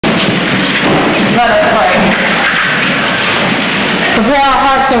Prepare our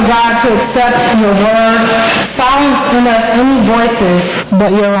hearts, O God, to accept your word. Silence in us any voices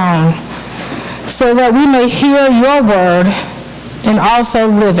but your own, so that we may hear your word and also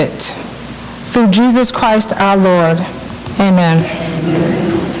live it. Through Jesus Christ our Lord. Amen.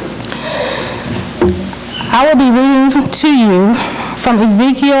 I will be reading to you from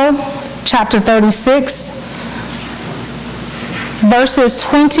Ezekiel chapter 36, verses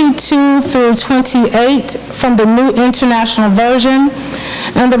 22 through 28 from the New International Version.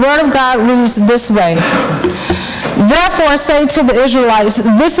 And the word of God reads this way. Therefore say to the Israelites,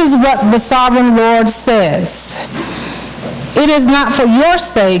 this is what the sovereign Lord says. It is not for your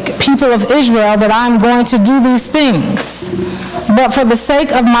sake, people of Israel, that I am going to do these things, but for the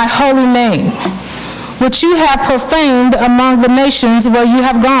sake of my holy name, which you have profaned among the nations where you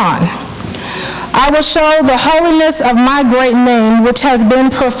have gone. I will show the holiness of my great name, which has been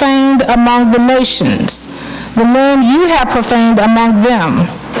profaned among the nations, the name you have profaned among them.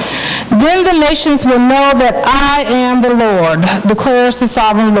 Then the nations will know that I am the Lord, declares the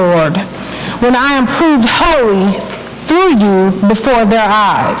sovereign Lord, when I am proved holy through you before their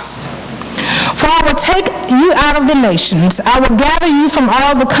eyes. For I will take you out of the nations. I will gather you from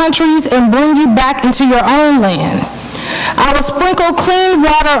all the countries and bring you back into your own land. I will sprinkle clean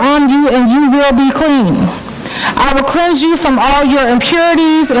water on you, and you will be clean. I will cleanse you from all your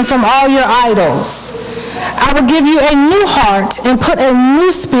impurities and from all your idols. I will give you a new heart and put a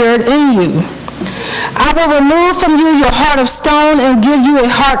new spirit in you. I will remove from you your heart of stone and give you a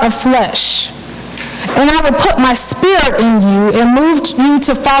heart of flesh. And I will put my spirit in you and move you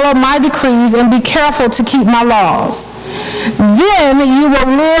to follow my decrees and be careful to keep my laws. Then you will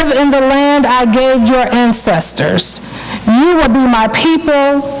live in the land I gave your ancestors. You will be my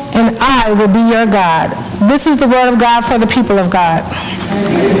people, and I will be your God. This is the word of God for the people of God.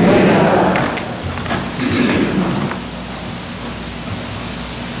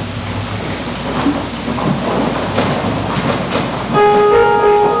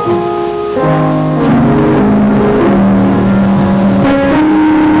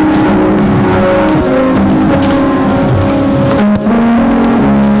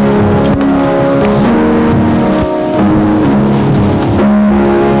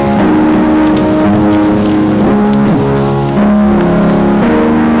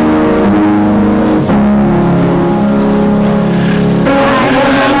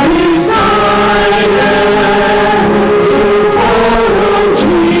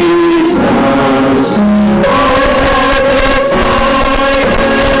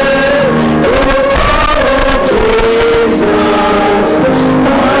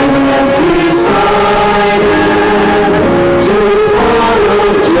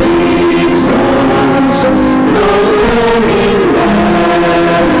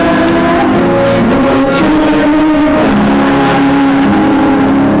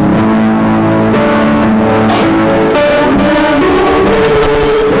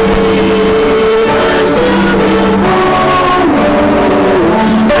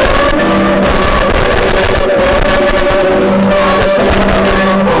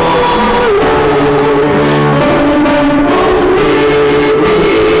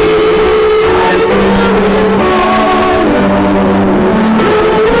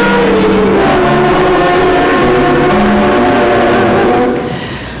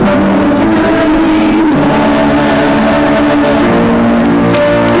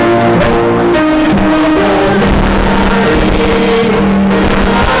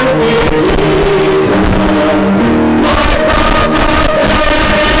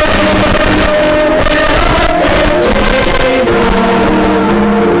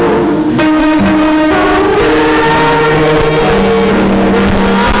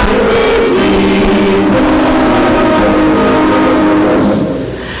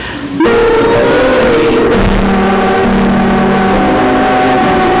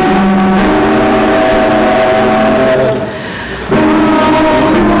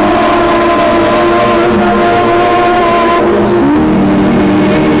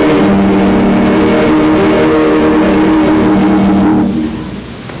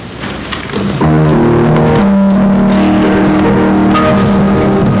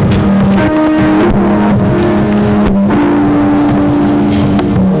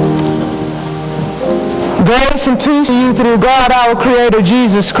 Grace and peace to you through God our Creator,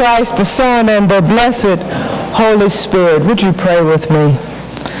 Jesus Christ, the Son, and the blessed Holy Spirit. Would you pray with me?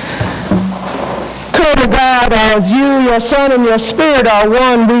 Creator God, as you, your Son, and your Spirit are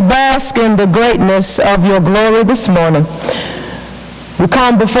one, we bask in the greatness of your glory this morning. We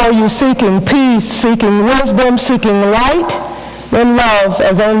come before you seeking peace, seeking wisdom, seeking light and love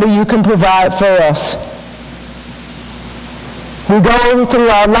as only you can provide for us. We go through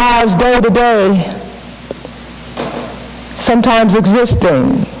our lives day to day, sometimes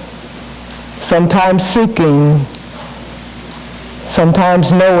existing, sometimes seeking,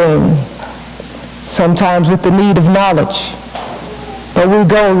 sometimes knowing, sometimes with the need of knowledge. But we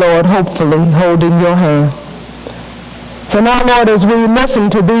go, Lord, hopefully holding your hand. So now, Lord, as we listen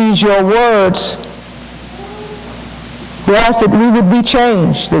to these, your words, we ask that we would be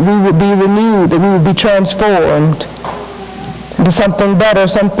changed, that we would be renewed, that we would be transformed into something better,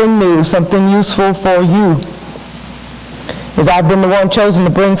 something new, something useful for you. As I've been the one chosen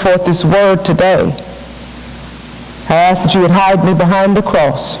to bring forth this word today, I ask that you would hide me behind the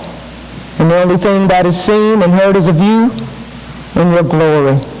cross, and the only thing that is seen and heard is of you in your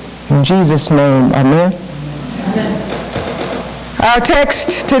glory. In Jesus' name, amen. Our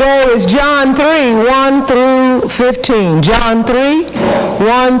text today is John 3, 1 through 15. John 3,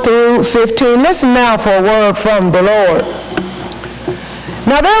 1 through 15. Listen now for a word from the Lord.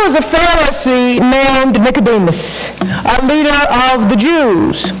 Now there was a Pharisee named Nicodemus, a leader of the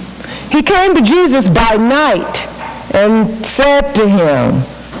Jews. He came to Jesus by night and said to him,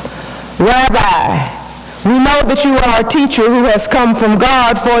 Rabbi, we know that you are a teacher who has come from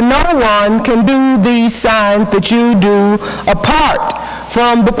God, for no one can do these signs that you do apart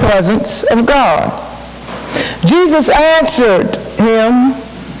from the presence of God. Jesus answered him,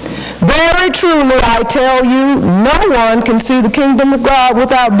 Very truly I tell you, no one can see the kingdom of God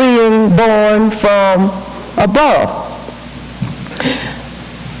without being born from above.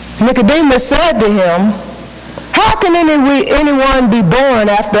 Nicodemus said to him, How can anyone be born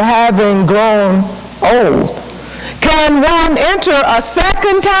after having grown old? Can one enter a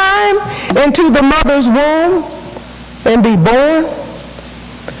second time into the mother's womb and be born?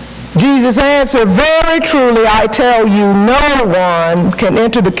 Jesus answered, Very truly I tell you, no one can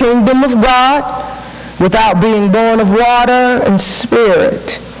enter the kingdom of God without being born of water and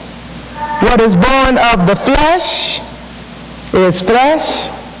spirit. What is born of the flesh is flesh,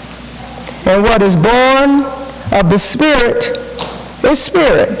 and what is born of the spirit is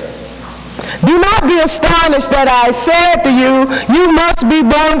spirit. Do not be astonished that I said to you, you must be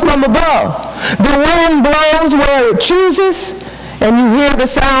born from above. The wind blows where it chooses, and you hear the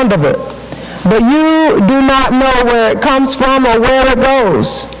sound of it, but you do not know where it comes from or where it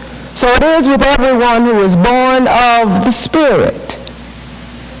goes. So it is with everyone who is born of the Spirit.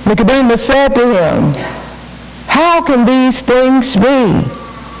 Nicodemus said to him, How can these things be?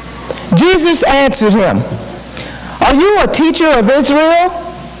 Jesus answered him, Are you a teacher of Israel,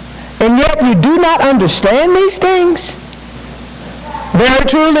 and yet you do not understand these things? Very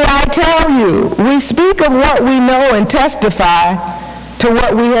truly I tell you, we speak of what we know and testify to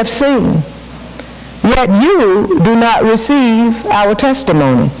what we have seen. Yet you do not receive our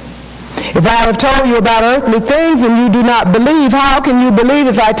testimony. If I have told you about earthly things and you do not believe, how can you believe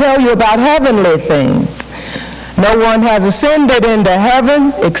if I tell you about heavenly things? No one has ascended into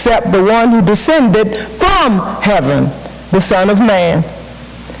heaven except the one who descended from heaven, the Son of Man.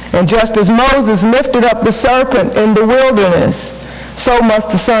 And just as Moses lifted up the serpent in the wilderness, so must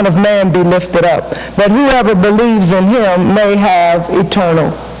the Son of Man be lifted up, that whoever believes in him may have eternal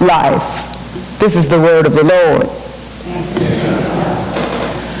life. This is the word of the Lord.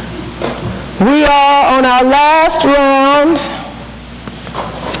 We are on our last round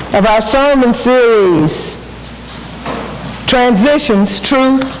of our sermon series, Transitions,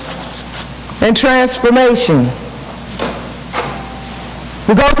 Truth, and Transformation.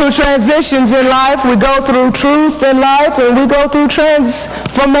 We go through transitions in life, we go through truth in life, and we go through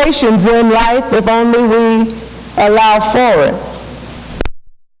transformations in life if only we allow for it.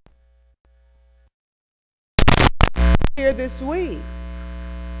 Here this week,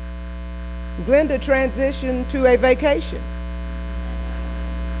 Glenda transitioned to a vacation.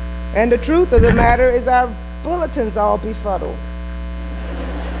 And the truth of the matter is our bulletins all befuddled.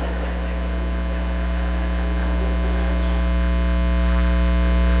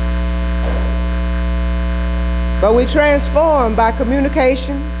 But we transform by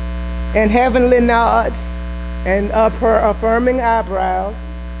communication and heavenly nods and affirming eyebrows.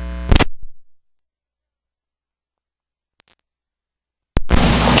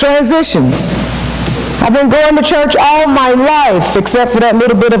 Transitions. I've been going to church all my life, except for that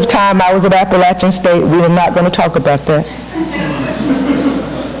little bit of time I was at Appalachian State. We are not going to talk about that.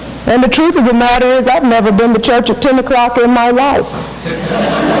 And the truth of the matter is I've never been to church at 10 o'clock in my life.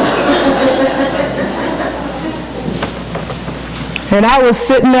 And I was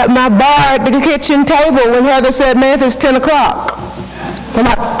sitting at my bar at the kitchen table when Heather said, "Man, it's 10 o'clock. I'm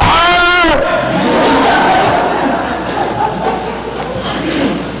like,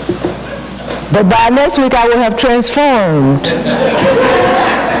 But by next week I will have transformed.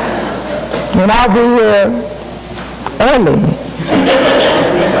 And I'll be here early.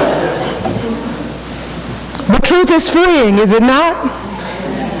 But truth is freeing, is it not?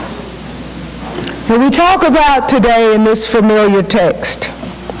 And we talk about today in this familiar text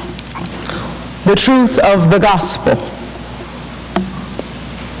the truth of the gospel.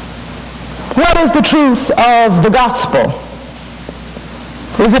 What is the truth of the gospel?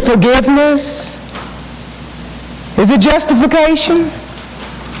 Is it forgiveness? Is it justification?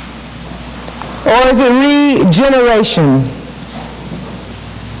 Or is it regeneration?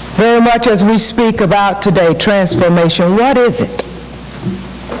 Very much as we speak about today, transformation. What is it?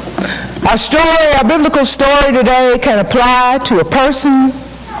 Our story, our biblical story today can apply to a person,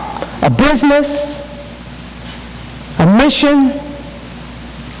 a business, a mission,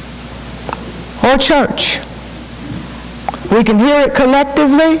 or church. We can hear it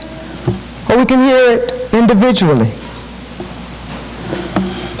collectively, or we can hear it individually.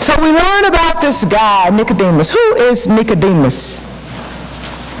 So we learn about this guy, Nicodemus. Who is Nicodemus?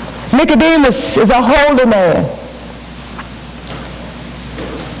 Nicodemus is a holy man.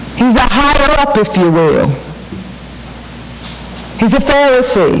 He's a higher up, if you will. He's a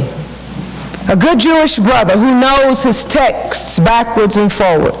Pharisee, a good Jewish brother who knows his texts backwards and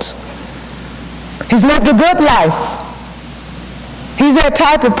forwards. He's lived a good life. He's that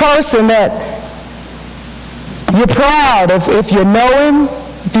type of person that you're proud of if you know him,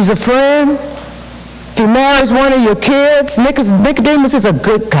 if he's a friend, if he marries one of your kids. Nicodemus is a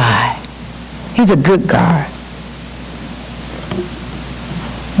good guy. He's a good guy.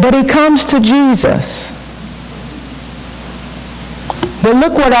 But he comes to Jesus. But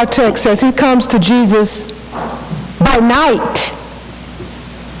look what our text says. He comes to Jesus by night.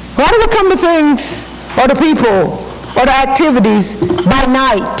 Why do we come to things or to people or to activities by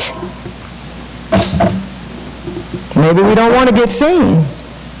night? Maybe we don't want to get seen.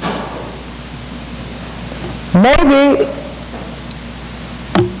 Maybe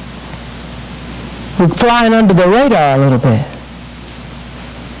we're flying under the radar a little bit.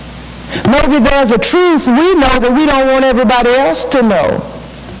 Maybe there's a truth we know that we don't want everybody else to know.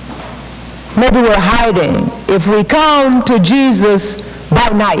 Maybe we're hiding. If we come to Jesus by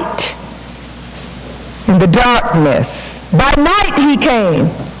night, in the darkness, by night he came.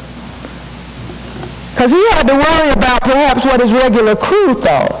 Because he had to worry about perhaps what his regular crew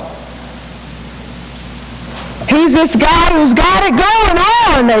thought. He's this guy who's got it going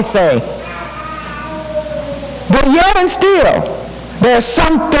on, they say. But yet and still, there's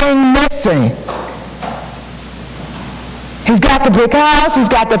something missing. He's got the big house, he's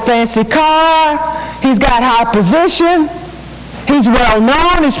got the fancy car, he's got high position, he's well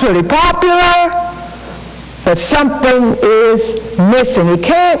known, he's pretty popular, but something is missing. He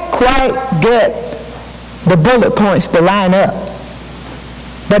can't quite get the bullet points to line up.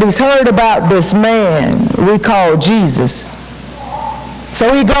 But he's heard about this man we call Jesus.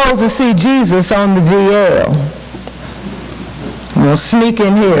 So he goes to see Jesus on the DL. We'll sneak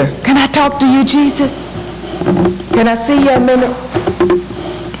in here. Can I talk to you, Jesus? Can I see you a minute?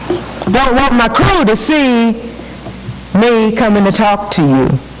 Don't want my crew to see me coming to talk to you.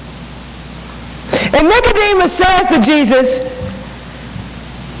 And Nicodemus says to Jesus,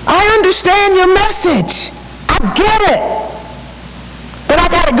 I understand your message. I get it. But I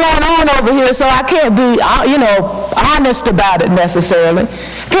got it going on over here, so I can't be, honest about it necessarily.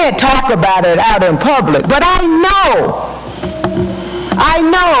 Can't talk about it out in public. But I know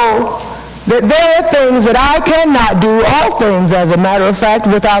that there are things that I cannot do, all things, as a matter of fact,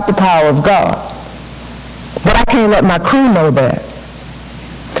 without the power of God. But I can't let my crew know that.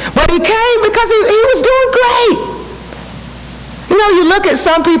 But he came because he was doing great. You know, you look at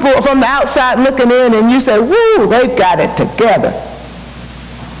some people from the outside looking in and you say, woo, they've got it together.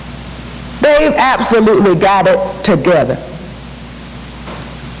 They've absolutely got it together.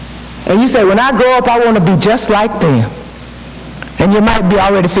 And you say, when I grow up, I want to be just like them. And you might be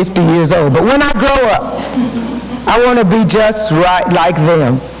already 50 years old. But when I grow up, I want to be just right like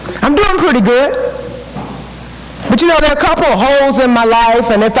them. I'm doing pretty good. But you know, there are a couple of holes in my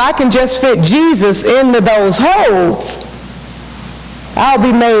life, and if I can just fit Jesus into those holes, I'll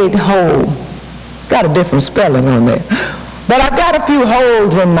be made whole. Got a different spelling on there. But I've got a few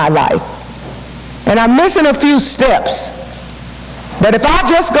holes in my life. And I'm missing a few steps. But if I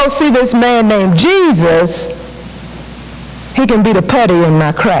just go see this man named Jesus, he can be the putty in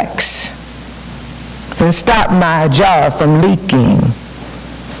my cracks and stop my jar from leaking.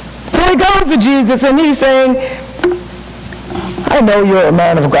 So he goes to Jesus and he's saying, I know you're a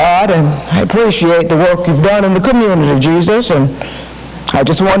man of God and I appreciate the work you've done in the community, Jesus, and I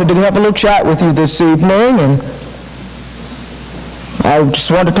just wanted to have a little chat with you this evening, and I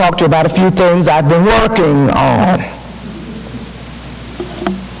just want to talk to you about a few things I've been working on.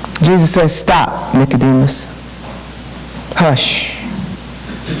 Jesus says, stop, Nicodemus. Hush.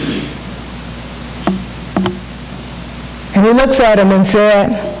 And he looks at him and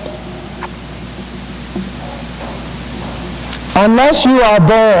said, unless you are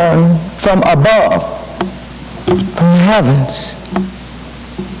born from above, from the heavens,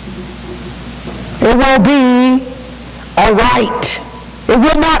 it will be all right. It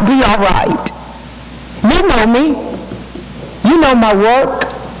will not be all right. You know me. You know my work.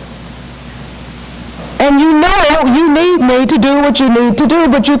 And you know you need me to do what you need to do,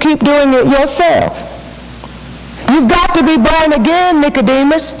 but you keep doing it yourself. You've got to be born again,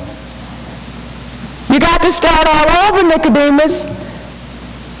 Nicodemus. You got to start all over, Nicodemus.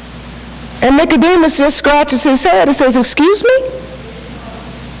 And Nicodemus just scratches his head and says, excuse me?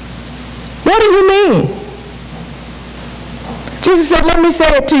 What do you mean? Jesus said, let me say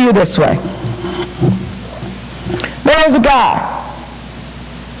it to you this way. There was a guy.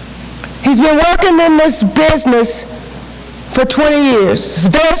 He's been working in this business for 20 years. It's a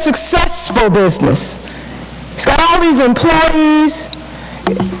very successful business. He's got all these employees.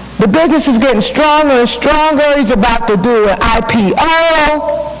 The business is getting stronger and stronger. He's about to do an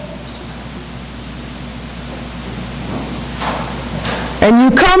IPO. And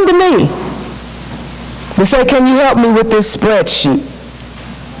you come to me to say, can you help me with this spreadsheet?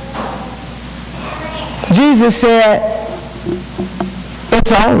 Jesus said,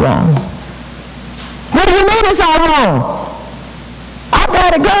 it's all wrong. What do you mean it's all wrong? I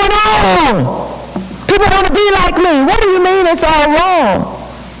got it going on. People want to be like me. What do you mean it's all wrong?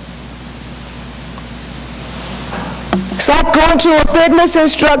 It's like going to a fitness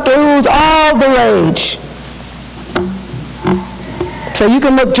instructor who's all the rage. So you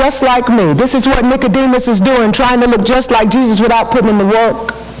can look just like me. This is what Nicodemus is doing, trying to look just like Jesus without putting in the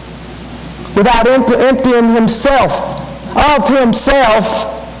work, without emptying himself of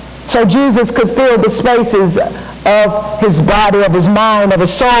himself so Jesus could fill the spaces of his body, of his mind, of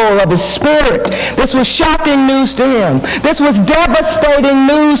his soul, of his spirit. This was shocking news to him. This was devastating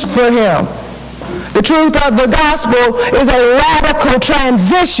news for him. The truth of the gospel is a radical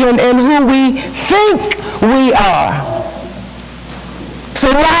transition in who we think we are. It's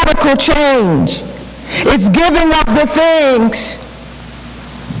a radical change. It's giving up the things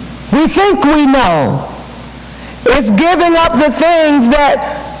we think we know. It's giving up the things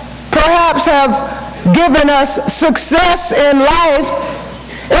that perhaps have given us success in life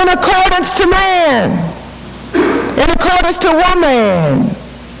in accordance to man, in accordance to woman,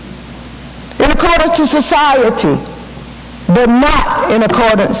 in accordance to society, but not in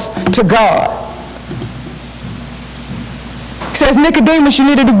accordance to God. He says, Nicodemus, you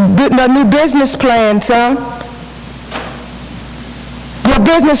need a new business plan, son. Your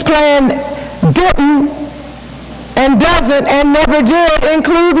business plan didn't and doesn't and never did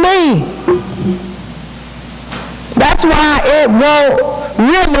include me. That's why it won't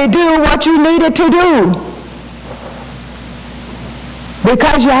really do what you need it to do.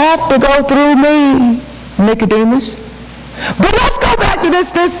 Because you have to go through me, Nicodemus. But let's go back to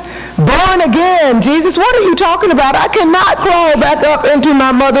this born again. Jesus, what are you talking about? I cannot crawl back up into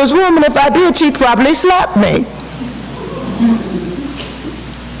my mother's womb, and if I did, she'd probably slap me.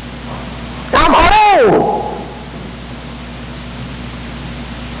 I'm old.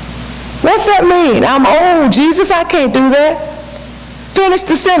 What's that mean? I'm old, Jesus, I can't do that. Finish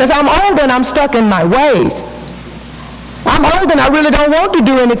the sentence. I'm old and I'm stuck in my ways. I'm old and I really don't want to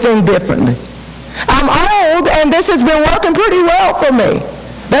do anything differently. I'm old and this has been working pretty well for me.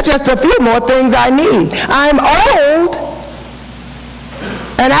 That's just a few more things I need. I'm old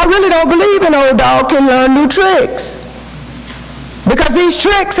and I really don't believe an old dog can learn new tricks. Because these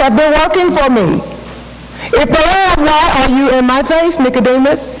tricks have been working for me. If they have, why are you in my face,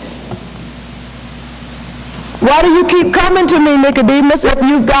 Nicodemus? Why do you keep coming to me, Nicodemus, if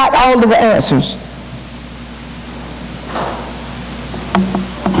you've got all of the answers?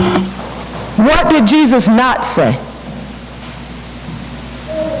 What did Jesus not say?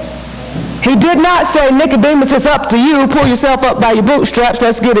 He did not say, Nicodemus, it's up to you. Pull yourself up by your bootstraps.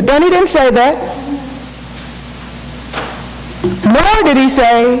 Let's get it done. He didn't say that. Nor did he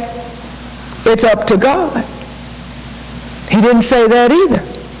say, it's up to God. He didn't say that either.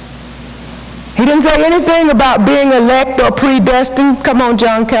 He didn't say anything about being elect or predestined. Come on,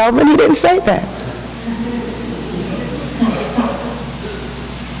 John Calvin. He didn't say that.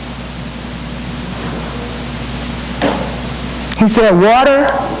 He said water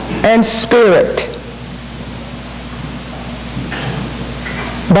and spirit.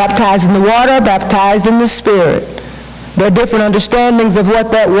 Baptized in the water, baptized in the Spirit. There are different understandings of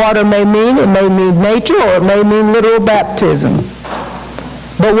what that water may mean. It may mean nature or it may mean literal baptism.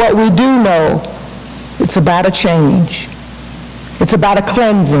 But what we do know, it's about a change. It's about a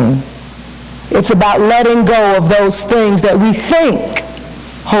cleansing. It's about letting go of those things that we think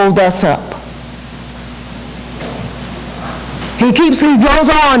hold us up. He goes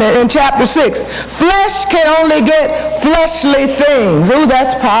on in chapter 6. Flesh can only get fleshly things. Ooh,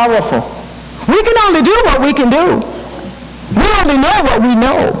 that's powerful. We can only do what we can do. We only know what we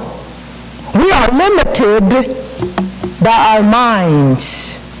know. We are limited by our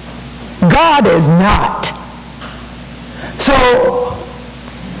minds. God is not. So,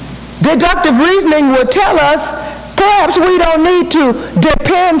 deductive reasoning would tell us perhaps we don't need to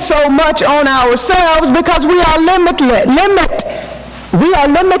depend so much on ourselves because we are We are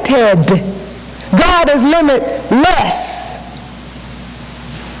limited. God is limitless.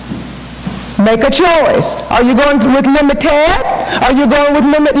 Make a choice. Are you going with limited? Are you going with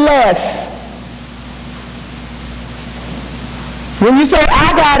limitless? When you say,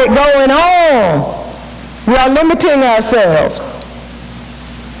 I got it going on, we are limiting ourselves.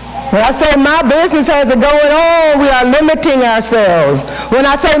 When I say my business has it going on, we are limiting ourselves. When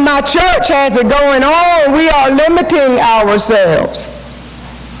I say my church has it going on, we are limiting ourselves.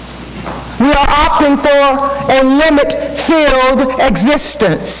 We are opting for a limit-filled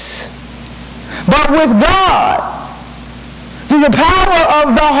existence. But with God, through the power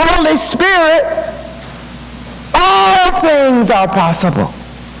of the Holy Spirit, all things are possible.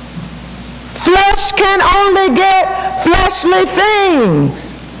 Flesh can only get fleshly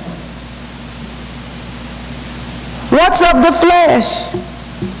things. What's of the flesh?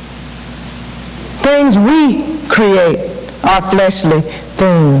 Things we create are fleshly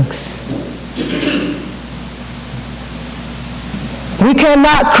things. We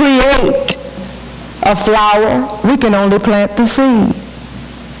cannot create a flower. We can only plant the seed.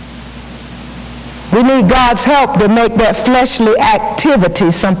 We need God's help to make that fleshly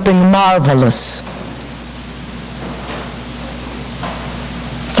activity something marvelous.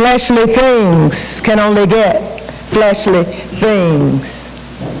 Fleshly things can only get fleshly things.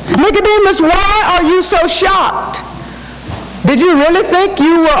 Nicodemus, why are you so shocked? Did you really think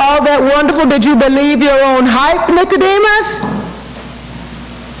you were all that wonderful? Did you believe your own hype, Nicodemus?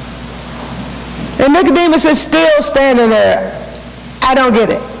 And Nicodemus is still standing there. I don't get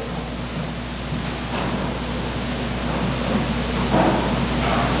it.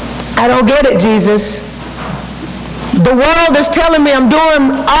 I don't get it, Jesus. The world is telling me I'm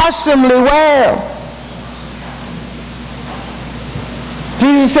doing awesomely well.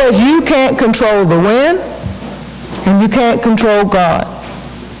 Jesus says you can't control the wind and you can't control God.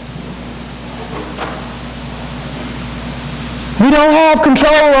 We don't have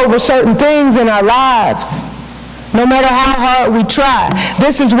control over certain things in our lives, no matter how hard we try.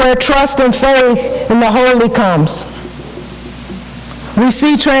 This is where trust and faith in the Holy comes. We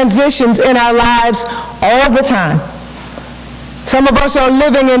see transitions in our lives all the time. Some of us are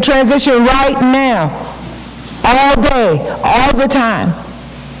living in transition right now, all day, all the time.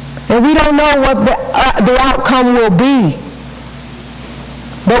 And we don't know what the outcome will be.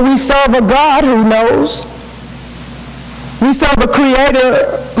 But we serve a God who knows. We serve a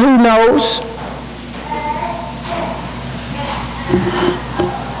Creator who knows.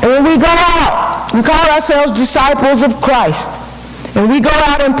 And when we go out, we call ourselves disciples of Christ. And we go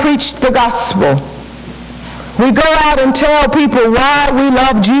out and preach the gospel. We go out and tell people why we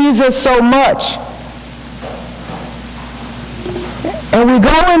love Jesus so much. And we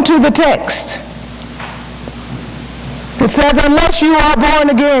go into the text. It says, unless you are born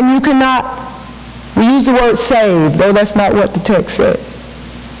again, you cannot. We use the word saved, though that's not what the text says.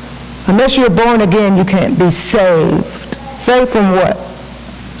 Unless you're born again, you can't be saved. Saved from what?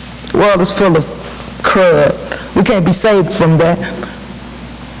 The world is full of crud. We can't be saved from that.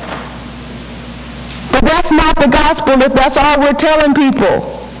 But that's not the gospel if that's all we're telling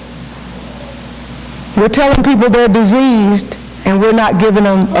people. We're telling people they're diseased and we're not giving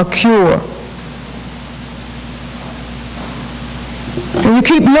them a cure. And you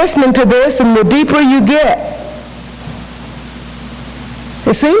keep listening to this, and the deeper you get,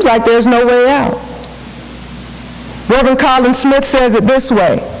 it seems like there's no way out. Reverend Colin Smith says it this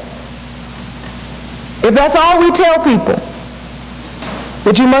way. If that's all we tell people,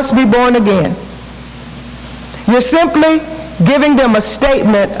 that you must be born again, you're simply giving them a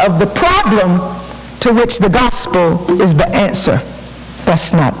statement of the problem to which the gospel is the answer.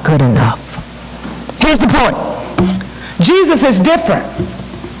 That's not good enough. Here's the point. Jesus is different.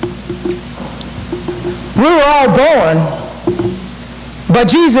 We were all born But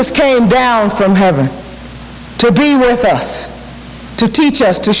Jesus came down from heaven to be with us, to teach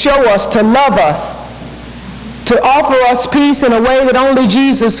us, to show us, to love us, to offer us peace in a way that only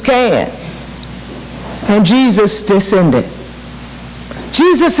Jesus can. And Jesus descended.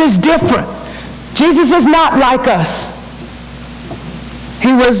 Jesus is different. Jesus is not like us.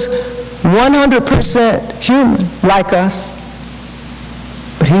 He was 100% human like us,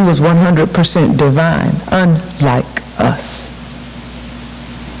 but he was 100% divine, unlike us.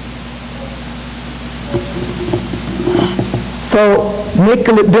 So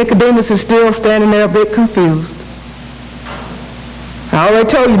Nicodemus is still standing there a bit confused. I already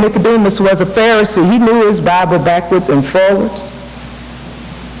told you Nicodemus was a Pharisee. He knew his Bible backwards and forwards.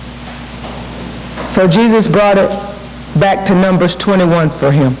 So Jesus brought it back to Numbers 21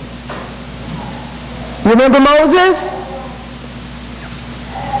 for him. Remember Moses?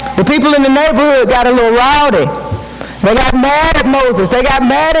 The people in the neighborhood got a little rowdy. They got mad at Moses. They got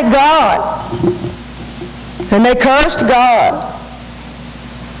mad at God. And they cursed God.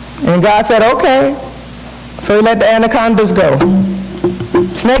 And God said, okay. So he let the anacondas go.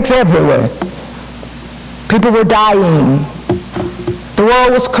 Snakes everywhere. People were dying. The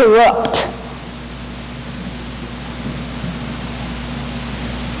world was corrupt.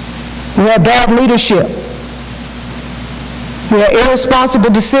 We had bad leadership. We had irresponsible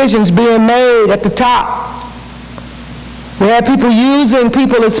decisions being made at the top. We had people using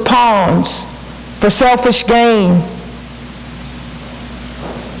people as pawns for selfish gain.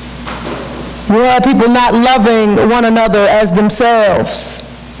 We had people not loving one another as themselves.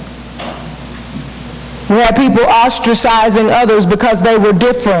 We had people ostracizing others because they were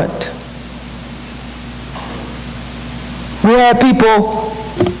different. We had people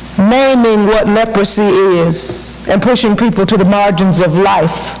naming what leprosy is and pushing people to the margins of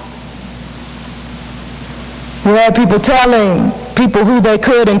life. We had people telling people who they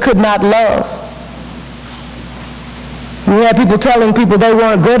could and could not love. We had people telling people they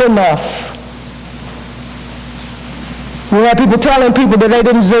weren't good enough. We had people telling people that they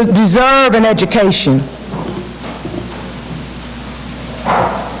didn't deserve an education.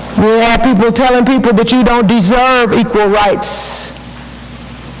 We had people telling people that you don't deserve equal rights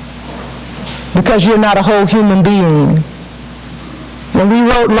because you're not a whole human being. And we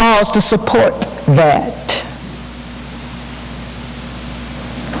wrote laws to support that.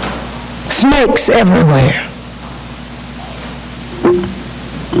 Snakes everywhere.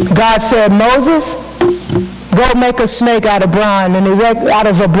 God said, Moses, go make a snake out of bronze and out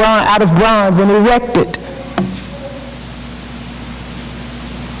of bronze and erect it.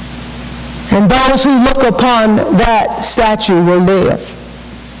 And those who look upon that statue will live.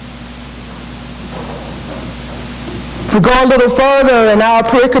 If we go a little further in our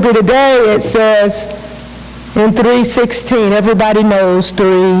pericope today, it says in 3:16, everybody knows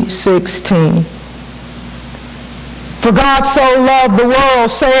 3:16. For God so loved the world,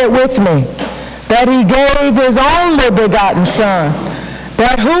 say it with me, that he gave his only begotten Son,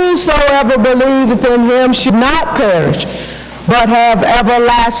 that whosoever believeth in him should not perish, but have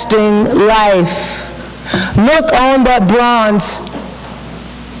everlasting life. Look on that bronze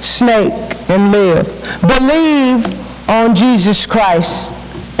snake and live. Believe on Jesus Christ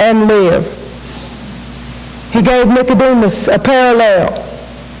and live. He gave Nicodemus a parallel.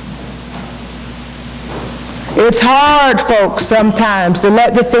 It's hard, folks, sometimes to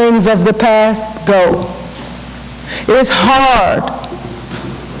let the things of the past go. It's hard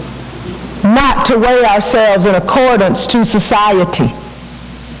not to weigh ourselves in accordance to society.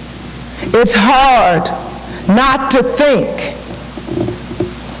 It's hard not to think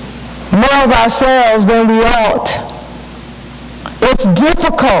more of ourselves than we ought. It's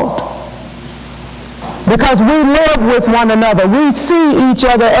difficult because we live with one another. We see each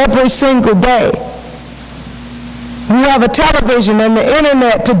other every single day. We have a television and the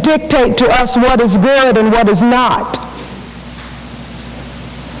internet to dictate to us what is good and what is not.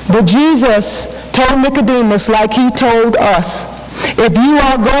 But Jesus told Nicodemus, like he told us, if you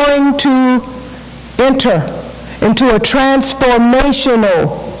are going to enter into a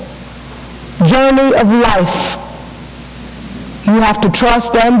transformational journey of life, you have to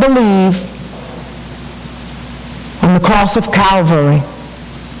trust and believe on the cross of Calvary.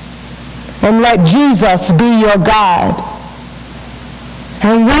 And let Jesus be your guide.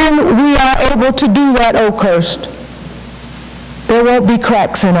 And when we are able to do that, Oakhurst, there won't be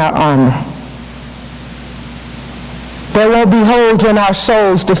cracks in our armor. There won't be holes in our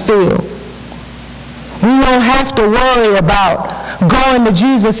souls to fill. We won't have to worry about going to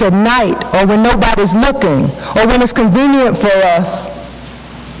Jesus at night or when nobody's looking or when it's convenient for us,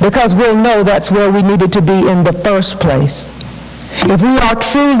 because we'll know that's where we needed to be in the first place. if we are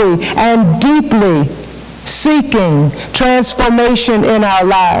truly and deeply seeking transformation in our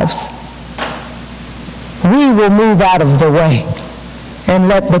lives, we will move out of the way and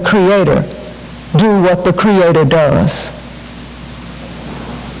let the Creator do what the Creator does.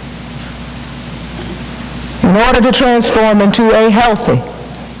 In order to transform into a healthy,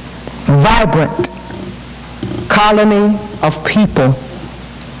 vibrant colony of people,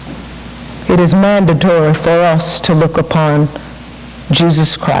 it is mandatory for us to look upon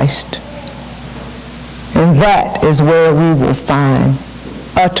Jesus Christ. And that is where we will find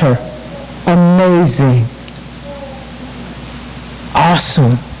utter, amazing,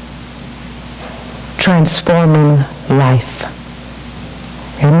 awesome, transforming life.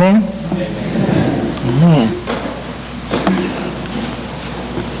 Amen? Amen.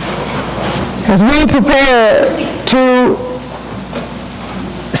 As we prepare to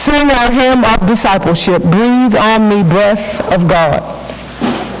sing our hymn of discipleship, Breathe on Me, Breath of God.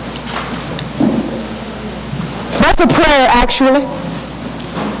 That's a prayer, actually.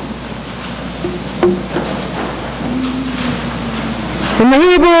 In the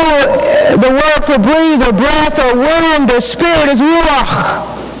Hebrew, the word for breathe or breath or wind or spirit is ruach,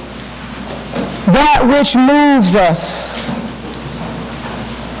 that which moves us.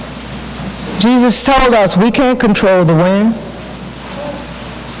 Jesus told us we can't control the wind,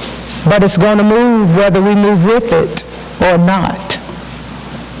 but it's going to move whether we move with it or not.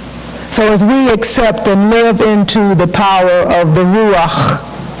 So as we accept and live into the power of the ruach,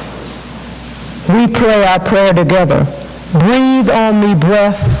 we pray our prayer together. Breathe on me,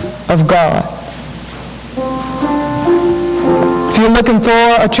 breath of God. If you're looking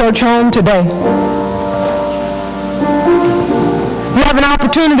for a church home today, you have an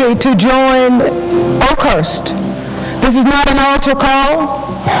opportunity to join Oakhurst. This is not an altar call.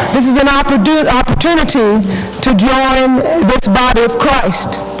 This is an opportunity to join this body of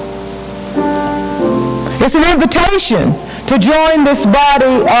Christ. It's an invitation to join this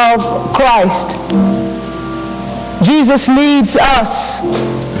body of Christ. Jesus needs us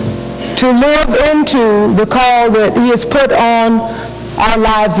to live into the call that he has put on our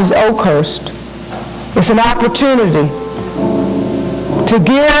lives as Oakhurst. It's an opportunity to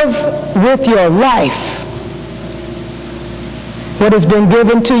give with your life what has been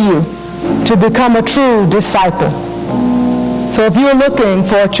given to you to become a true disciple. So if you're looking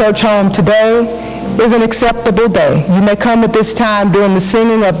for a church home, today is an acceptable day. You may come at this time during the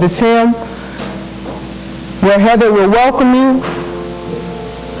singing of this hymn, where Heather will welcome you,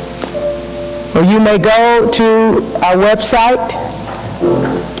 or you may go to our website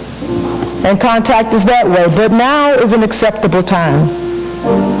and contact us that way. But now is an acceptable time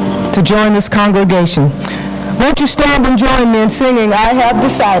to join this congregation. Won't you stand and join me in singing, I Have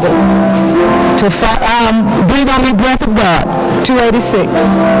Decided to Breathe on Me, Breath of God, 286.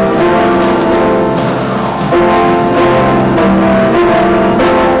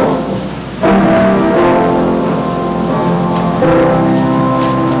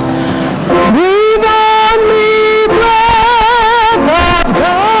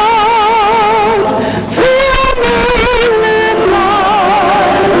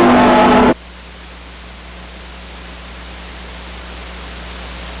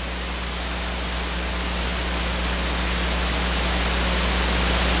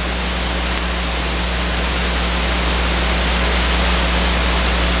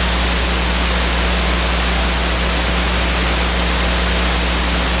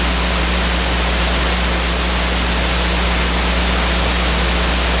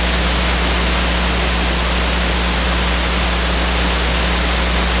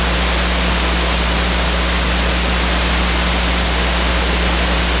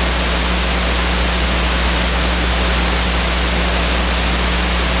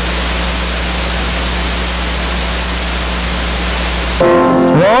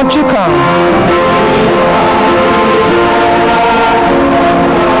 Won't you come?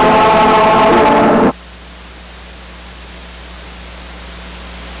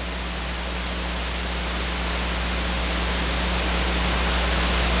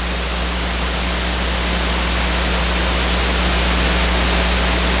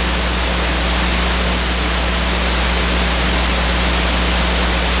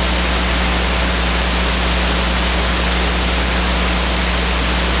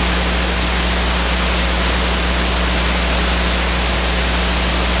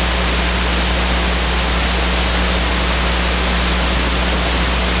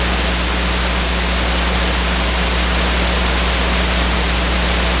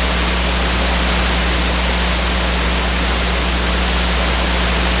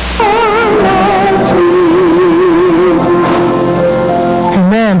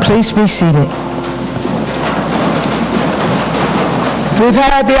 please be seated. We've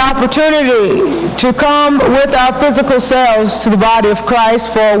had the opportunity to come with our physical selves to the body of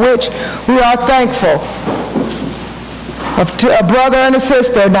Christ, for which we are thankful. A brother and a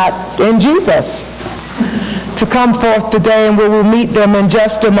sister, not in Jesus, to come forth today, and we will meet them in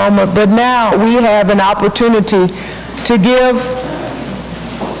just a moment. But now we have an opportunity to give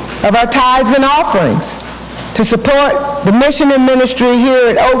of our tithes and offerings to support the mission and ministry here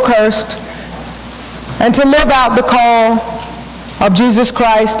at Oakhurst and to live out the call of Jesus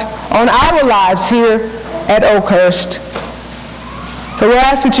Christ on our lives here at Oakhurst. So we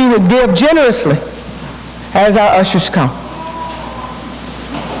ask that you would give generously as our ushers come.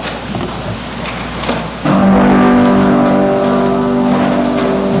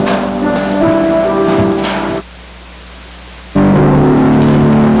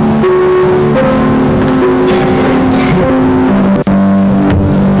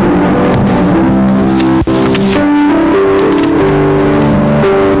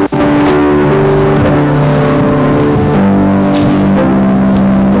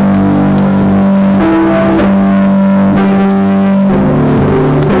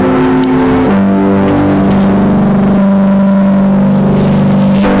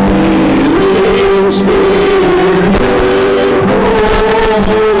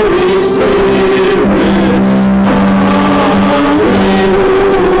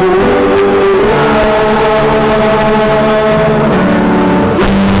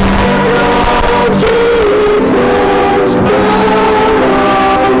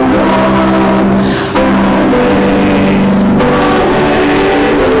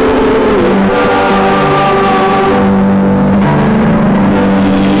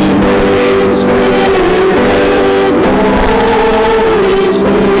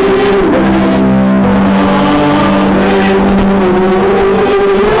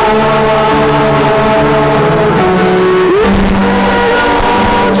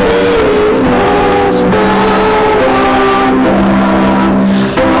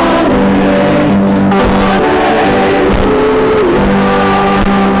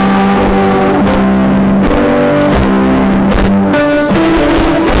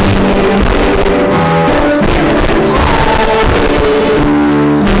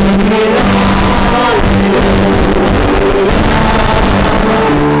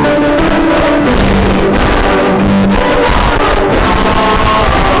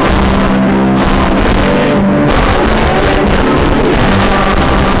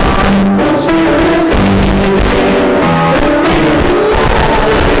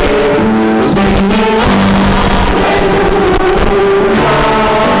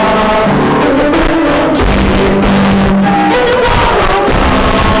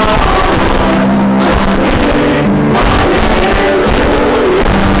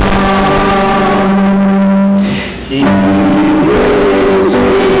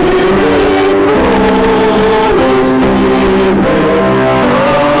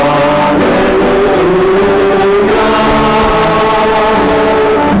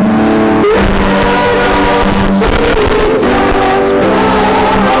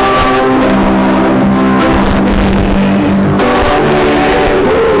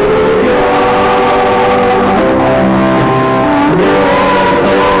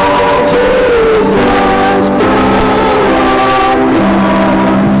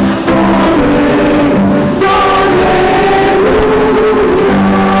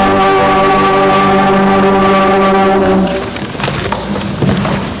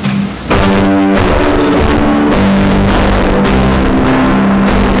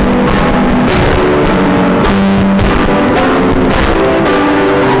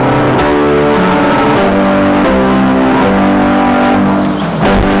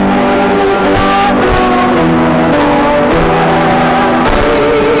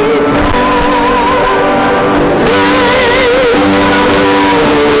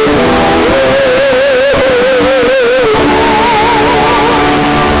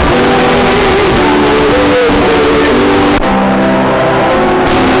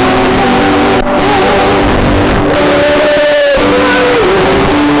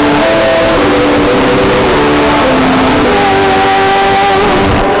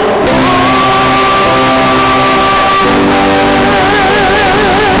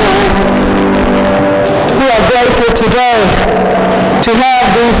 to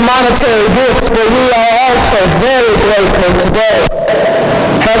have these monetary gifts, but we are also very grateful today.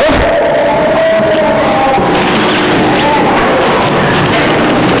 Heather?